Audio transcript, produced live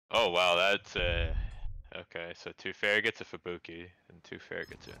Oh wow, that's okay. So 2 fair gets a Fubuki, and 2 fair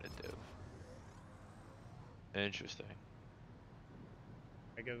gets a div. Interesting.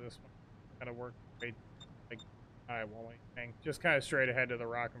 I guess this one kind of work straight. Like, I won't anything. Just kind of straight ahead to the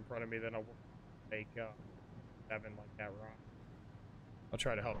rock in front of me. Then I'll take 7 like that rock. I'll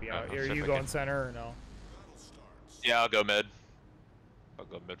try to help you out. Are you going center or no? Yeah, I'll go mid. I'll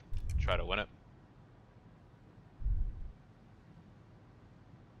go mid. Try to win it.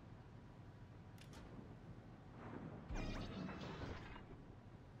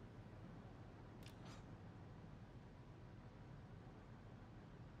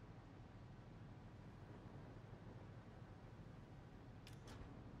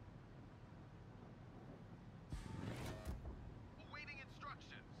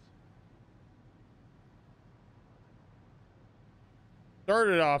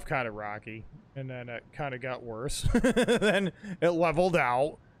 Started off kind of rocky, and then it kind of got worse. Then it leveled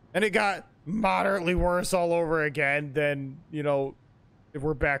out, and it got moderately worse all over again. Then, you know,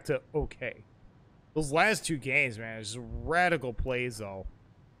 we're back to okay. Those last 2 games, man, it's just radical plays, though.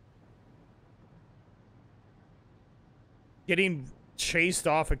 Getting chased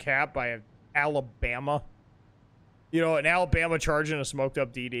off a cap by an Alabama. You know, an Alabama charging a smoked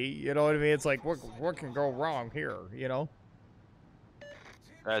up DD. You know what I mean? It's like, what can go wrong here, you know?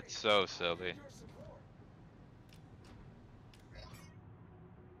 That's so silly.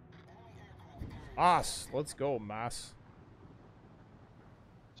 Mas, let's go, Mas.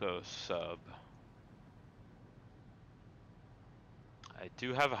 So sub. I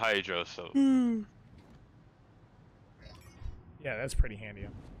do have a Hydro, so. Yeah, that's pretty handy.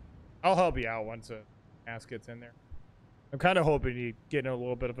 I'll help you out once a ass gets in there. I'm kind of hoping you get in a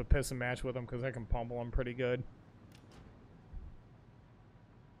little bit of a pissing match with them because I can pummel them pretty good.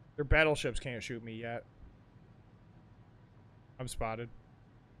 Their battleships can't shoot me yet. I'm spotted.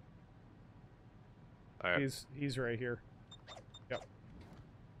 All right. He's right here. Yep.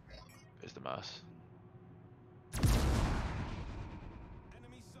 There's the mouse.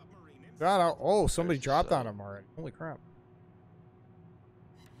 God, oh, somebody dropped on him already. Holy crap.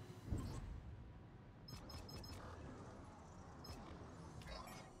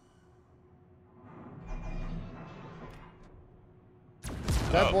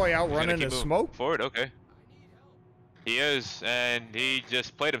 That boy out running his smoke? Forward, okay. He is, and he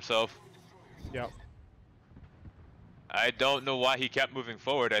just played himself. Yep. I don't know why he kept moving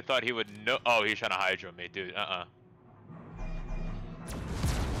forward. I thought he would know. Oh, he's trying to hydro me, dude. That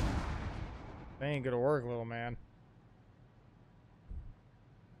ain't gonna work, little man.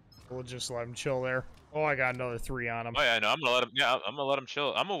 We'll just let him chill there. Oh, I got another 3 on him. Oh yeah, no, I'm gonna let him. Yeah, I'm gonna let him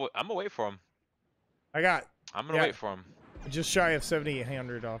chill. I'm gonna wait for him. I'm gonna wait for him. Just shy of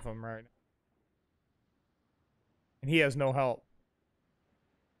 7,800 off him right now. And he has no help.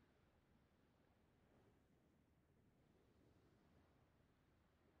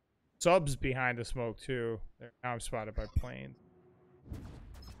 Subs behind the smoke too. There, now I'm spotted by planes.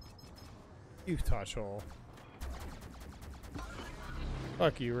 You touch hole.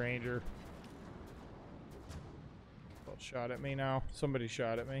 Fuck you, Ranger. Shot at me now. Somebody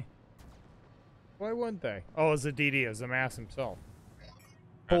shot at me. Why wouldn't they? Oh, it's a DD. It's the Mass himself.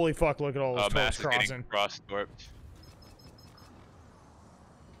 Holy fuck, look at all those toes crossing. Cross-warped.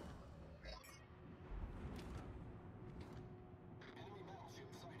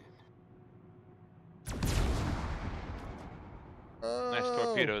 Nice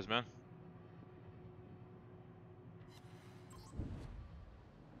torpedoes, man.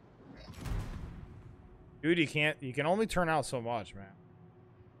 Dude, you can only turn out so much, man.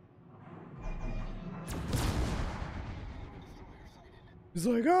 He's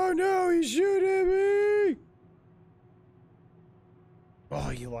like, oh no, he's shooting me! Oh,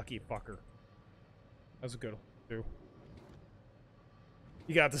 you lucky fucker. That's a good one, too.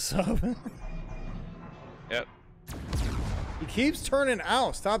 You got the sub. Yep. He keeps turning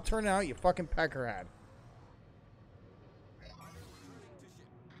out. Stop turning out, you fucking peckerhead.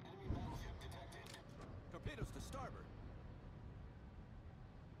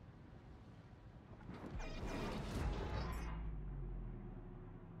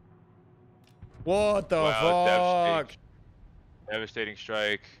 What the fuck? Devastating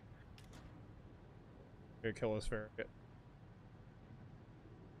strike. Gonna kill this farragut.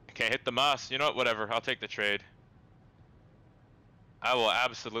 Okay, hit the moss. You know what? Whatever. I'll take the trade. I will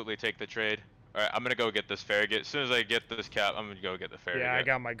absolutely take the trade. All right, I'm gonna go get this farragut. As soon as I get this cap, I'm gonna go get the farragut. Yeah, I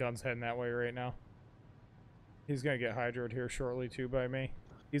got my guns heading that way right now. He's gonna get hydroed here shortly too by me.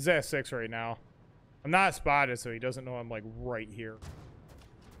 He's at 6 right now. I'm not spotted, so he doesn't know I'm like right here.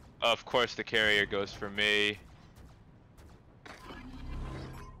 Of course, the carrier goes for me.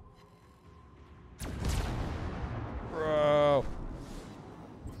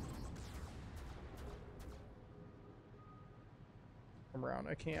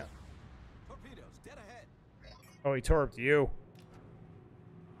 around. I can't. Torpedoes, dead ahead. Oh, he torped you.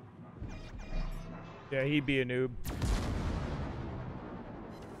 Yeah, he'd be a noob.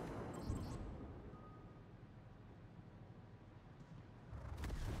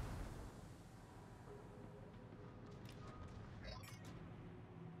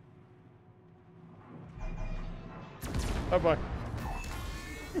 Bye-bye.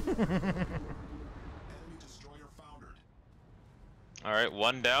 Alright,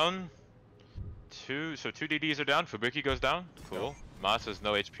 1 down. 2, so 2 DDs are down. Fubuki goes down. Cool. Mas has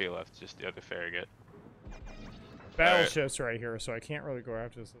no HP left, just the other Farragut. Battleship's right here, so I can't really go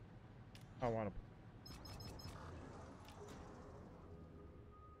after this. I want to.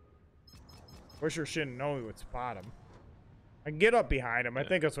 Wish your shouldn't know we would spot him. I can get up behind him. I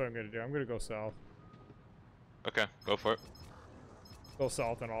think that's what I'm going to do. I'm going to go south. Okay, go for it. Go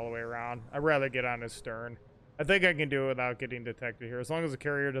south and all the way around. I'd rather get on his stern. I think I can do it without getting detected here. As long as the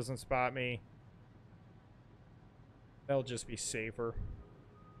carrier doesn't spot me, that'll just be safer.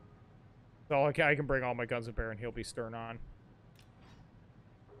 So I can bring all my guns to bear and he'll be stern on.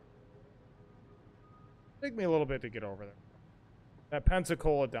 Take me a little bit to get over there. That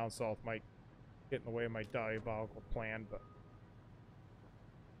Pensacola down south might get in the way of my diabolical plan, but...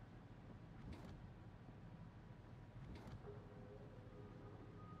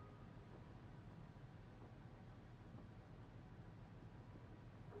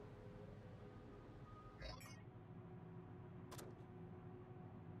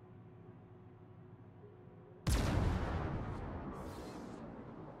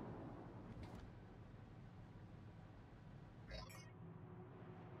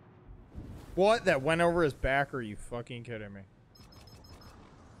 What? That went over his back? Or are you fucking kidding me?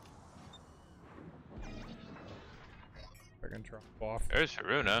 I can drop off. There's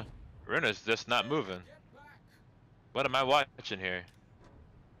Haruna. Haruna's just not moving. What am I watching here?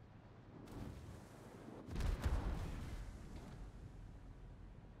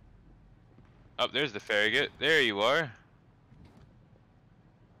 Oh, there's the Farragut. There you are.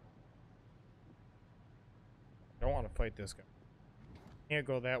 I don't want to fight this guy. Can't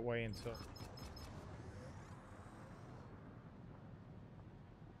go that way until...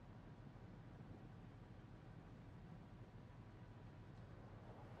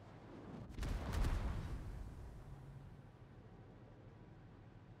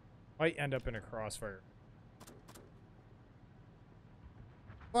 Might end up in a crossfire.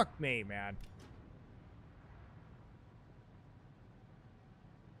 Fuck me, man.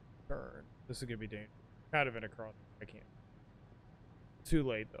 Burn. This is gonna be dangerous. Kind of in a cross. I can't. Too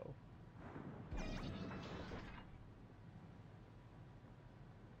late though.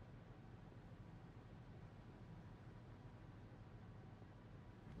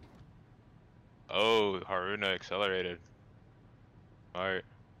 Oh, Haruna accelerated. Alright.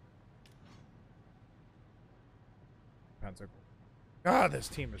 Pensacola. God, this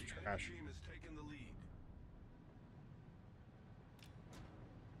team is trash.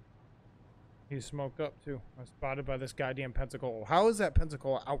 He's smoked up too. I'm spotted by this goddamn Pensacola. How is that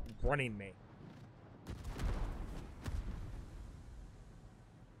Pensacola outrunning me?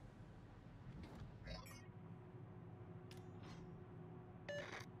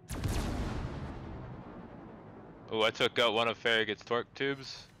 Oh, I took out one of Farragut's torque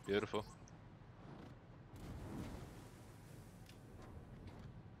tubes. Beautiful.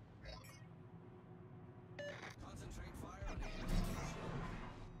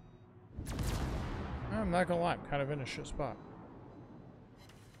 I'm not gonna lie, I'm kind of in a shit spot.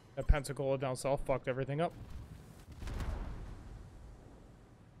 That Pensacola down south fucked everything up.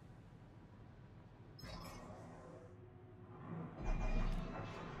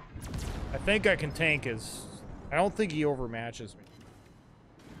 I think I can tank his... I don't think he overmatches me.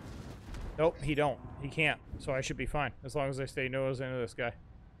 Nope, he don't. He can't. So I should be fine, as long as I stay nose into this guy.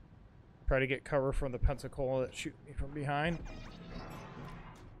 Try to get cover from the Pensacola that shoot me from behind.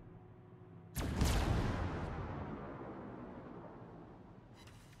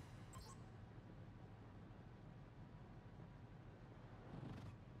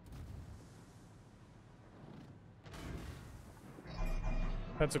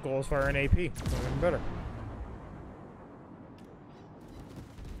 Pensacola's firing AP. So even better.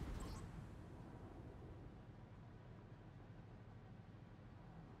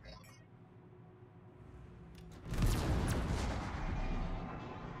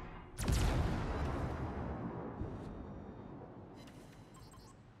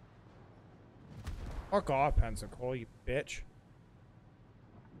 Fuck off, Pensacola, you bitch.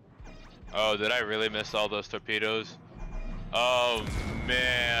 Oh, did I really miss all those torpedoes? Oh,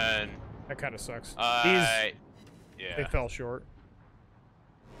 man. That kind of sucks. Yeah. They fell short.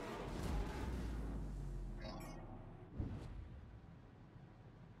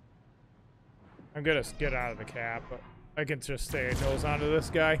 I'm gonna get out of the cap, but I can just stay nose onto this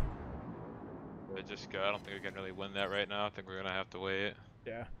guy. Just go. I don't think we can really win that right now. I think we're gonna have to wait.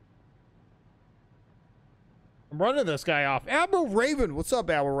 Yeah. I'm running this guy off. Admiral Raven, what's up,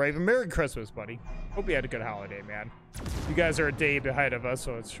 Admiral Raven? Merry Christmas, buddy. Hope you had a good holiday, man. You guys are a day behind of us,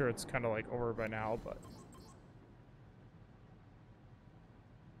 so it's sure it's kind of like over by now, but.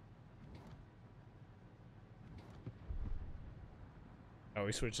 Oh,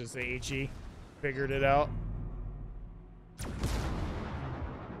 he switches to AG. Figured it out.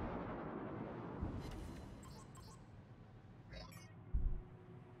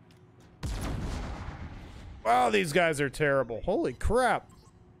 Wow, these guys are terrible. Holy crap.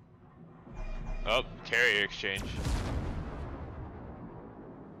 Oh, carrier exchange.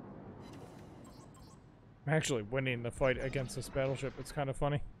 I'm actually winning the fight against this battleship. It's kind of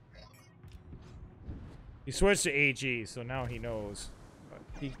funny. He switched to AG, so now he knows. But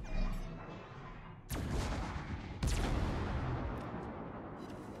he...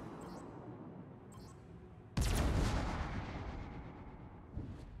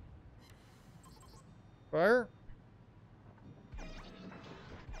 Fire.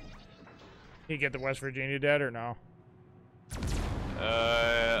 Can you get the West Virginia dead or no?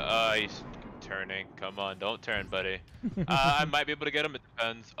 He's turning. Come on, don't turn, buddy. I might be able to get him. It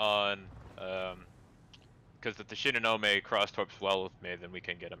depends on, because if the Shinonome cross torps well with me, then we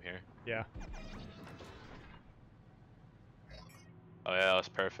can get him here. Yeah. Oh yeah, that's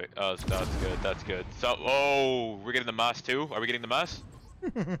perfect. Oh, that's good. That's good. So, oh, we're getting the Moss too. Are we getting the Moss?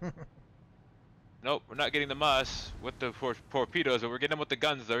 Nope, we're not getting the Moss with the torpedoes, but we're getting them with the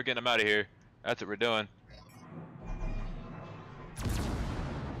guns, though. We're getting them out of here. That's what we're doing.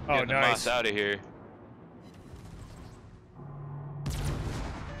 Oh, getting the Moss out of here.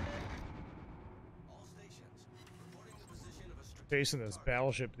 All stations, reporting the position of a strategic Chasing this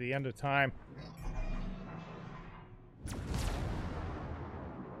battleship at the end of time.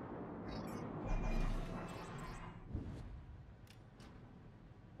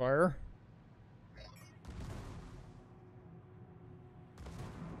 Fire.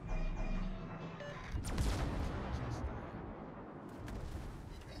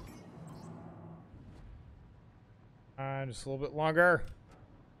 Just a little bit longer.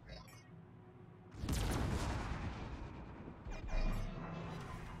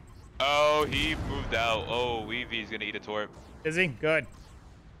 Oh, he moved out. Oh, Weevy's gonna eat a torp. Is he? Good.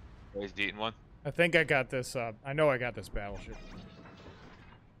 Oh, he's eating one. I think I got this, I know I got this battleship.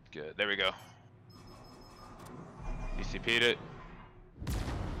 Good. There we go. He CP'd it. The ship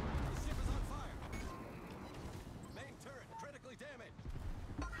is on fire. Main turret critically damaged.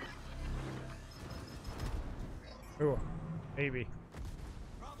 Ooh, maybe.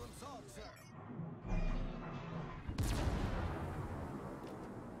 Problem solved, sir.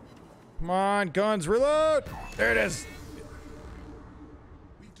 Come on, guns, reload! There it is.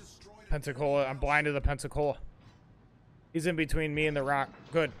 We've destroyed Pensacola, I'm blind to the Pensacola. He's in between me and the rock.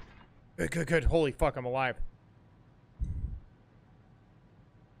 Good. Good, good, good. Holy fuck, I'm alive.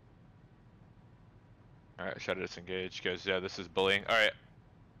 Alright, try to disengage, because, yeah, this is bullying. Alright.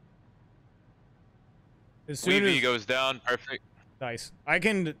 As soon Weevy as... goes down. Perfect. Nice. I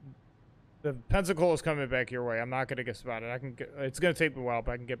can... The Pensacola's coming back your way. I'm not gonna get spotted. I can get... It's gonna take me a while,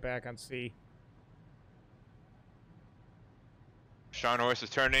 but I can get back on sea. Sean Horse is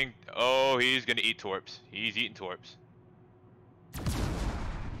turning. Oh, he's gonna eat torps. He's eating torps.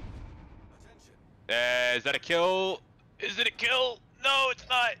 attention. Is that a kill? Is it a kill? No, it's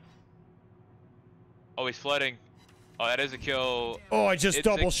not. Oh, he's flooding. Oh, that is a kill. Oh, I just It's a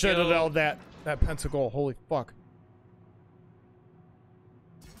double shitted kill. out that Pensacola. Holy fuck.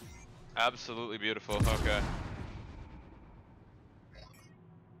 Absolutely beautiful. Okay.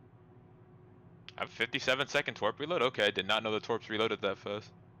 I have 57-second torp reload. Okay, I did not know the torps reloaded that fast.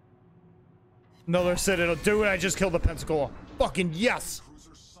 Another citadel. Dude, I just killed the Pensacola. Fucking yes!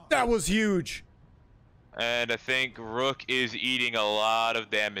 That was huge. And I think Rook is eating a lot of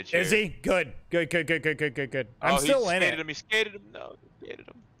damage here. Is he? Good. Good, good, good, good, good, good, good. I'm Oh, still he in skated it. him. He skated him. No, he skated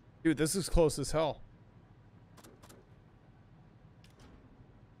him. Dude, this is close as hell.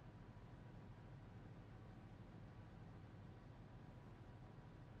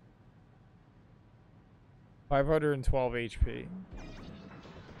 $512 HP.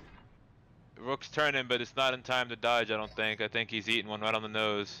 Rook's turning, but it's not in time to dodge, I don't think. I think he's eating one right on the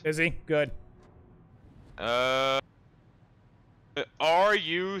nose. Is he? Good. Are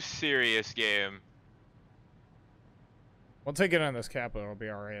you serious, game? Once I get on this capital, it'll be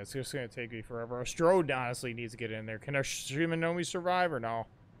alright. It's just gonna take me forever. Strode honestly needs to get in there. Can our Shimanomi survive or no?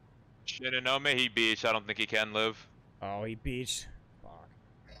 Shinonome, he beached. I don't think he can live. Oh, he beached. Fuck.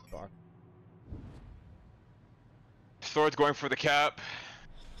 Fuck. Sword's going for the cap.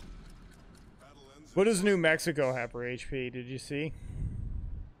 What does New Mexico have for HP? Did you see?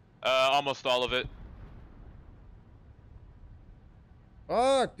 Almost all of it.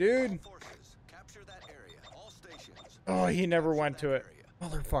 Fuck, dude. Forces, capture that area. All stations. Oh, he never went Capture to that it.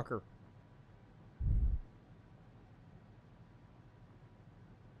 area. Motherfucker.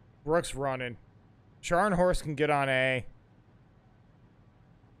 Rook's running. Char and Horse can get on A.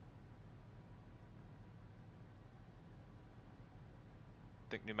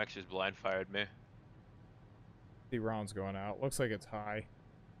 I think New Mexico's blind fired me. The rounds going out. Looks like it's high.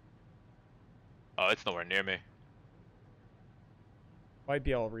 Oh, it's nowhere near me. Might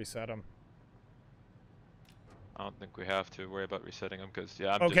be able to reset him. I don't think we have to worry about resetting him because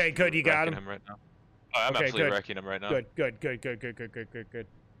yeah, I'm Okay, just good, you got wrecking him. right now. Oh, I'm Okay, absolutely good. wrecking him right now. Good, good, good, good, good, good, good, good, good, good.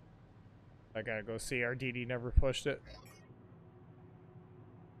 I gotta go see. Our DD never pushed it.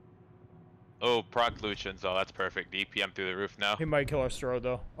 Oh, proc Lucians. Oh, that's perfect. DPM through the roof now. He might kill our Stro,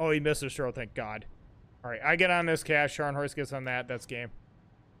 though. Oh, he missed our Stro, thank God. Alright, I get on this cash. Char and Horse gets on that. That's game.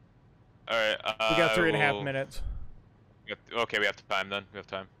 All right. We got 3.5 we'll- minutes. Okay, we have time then. We have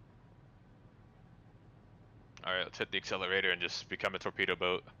time. All right, let's hit the accelerator and just become a torpedo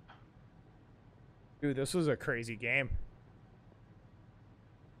boat. Dude, this was a crazy game.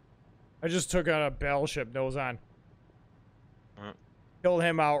 I just took on a battleship, nose on. Killed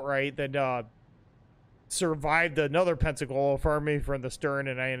him outright, then survived another Pensacola for me from the stern,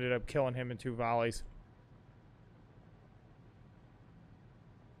 and I ended up killing him in 2 volleys.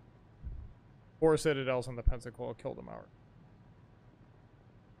 4 Citadels on the Pensacola, killed him out.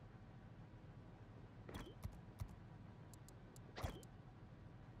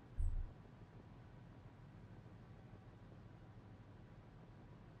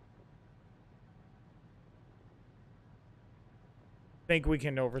 Think we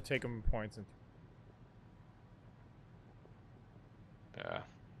can overtake him in points. And Yeah.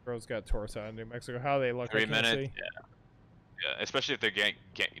 Bro's got Torsa in New Mexico. How they look? 3 I can't minutes. see. Yeah. Yeah, especially if they're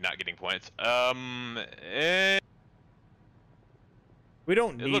not getting points. We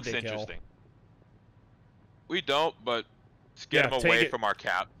don't It need looks the kill. interesting. We don't, but let's get Yeah, them take away it. from our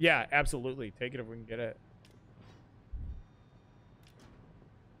cap. Yeah, absolutely. Take it if we can get it.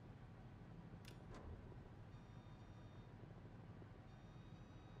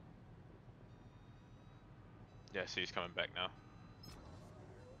 Yeah, so he's coming back now.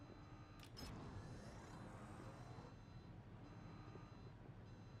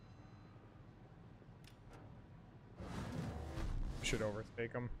 Should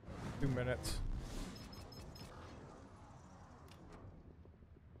overtake him. 2 minutes.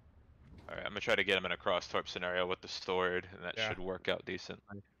 Alright, I'm gonna try to get him in a cross-torp scenario with the sword, and that Yeah. should work out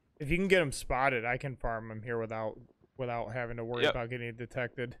decently. If you can get him spotted, I can farm him here without having to worry Yep. about getting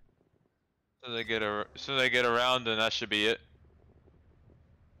detected. So they get around, and that should be it.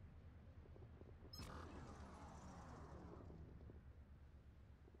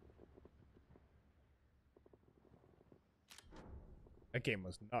 That game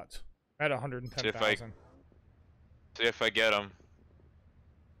was nuts. I had 110,000. See if I get him.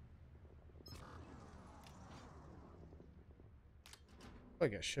 I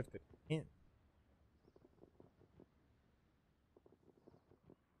got shifted in.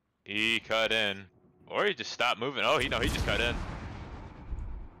 He cut in, or he just stopped moving. Oh, he just cut in.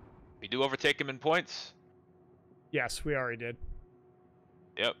 We do overtake him in points. Yes, we already did.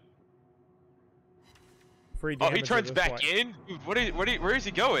 Yep. Free Oh, damage he at turns this back point. in. Dude, where is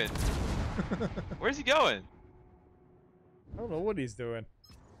he going? Where's he going? I don't know what he's doing.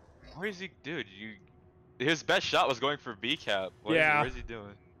 Where is he, dude? His best shot was going for B cap. Yeah. What is he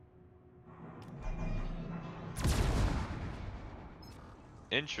doing?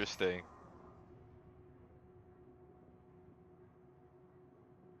 Interesting.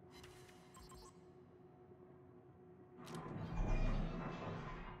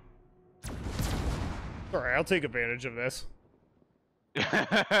 Alright, I'll take advantage of this.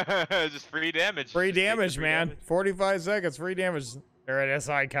 Just free damage. Free Just take the damage, free man. damage. 45 seconds, free damage. They're at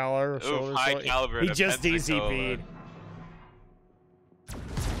SI caliber. Oof, high caliber. He in a just Pensacola. DCP'd.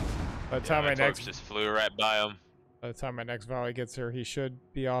 By the Yeah, time my my torps next just flew right by him. by the time my next volley gets here, he should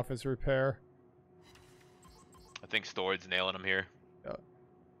be off his repair. I think Stored's nailing him here. Yep.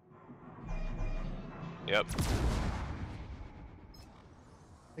 Yep. I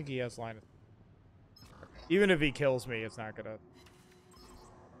think he has line of... Even if he kills me, it's not gonna...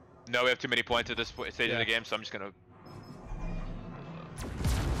 No, we have too many points at this stage Yeah. of the game, so I'm just gonna.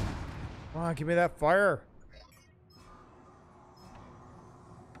 Come on, give me that fire.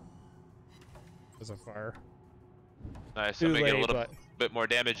 There's a fire. Nice. Too I'm gonna get a late, little but bit more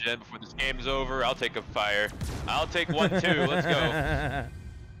damage in before this game's over. I'll take a fire. I'll take 1, 2. Let's go.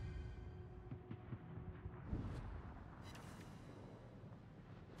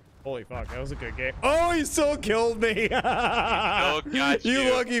 Holy fuck, that was a good game. Oh, he still killed me. Got You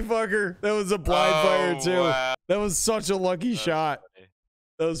you. lucky fucker. That was a blind fire too. Wow. That was such a lucky shot. Funny.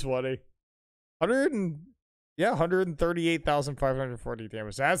 That was funny. 138,540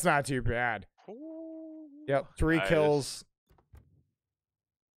 damage. That's not too bad. Yep, 3 Nice. kills.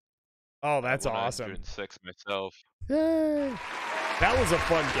 Oh, that's I won awesome. 106 myself. Yay. That was a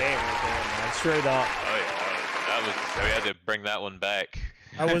fun game right there, man. Straight up. Oh yeah, that was. We had to bring that one back.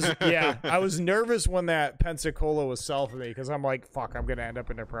 I was nervous when that Pensacola was selfing me because I'm like, fuck, I'm gonna end up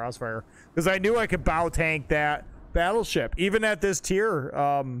in a crossfire because I knew I could bow tank that battleship even at this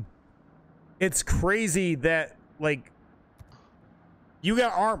tier. It's crazy that like you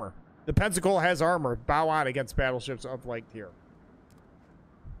got armor. The Pensacola has armor. Bow on against battleships of like tier.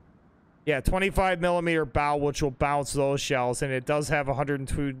 Yeah, 25mm bow, which will bounce those shells, and it does have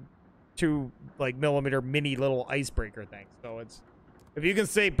 102 like millimeter mini little icebreaker thing. So it's. If you can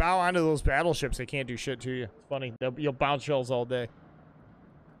stay bow onto those battleships, they can't do shit to you. It's funny. You'll bounce shells all day.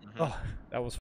 Oh, that was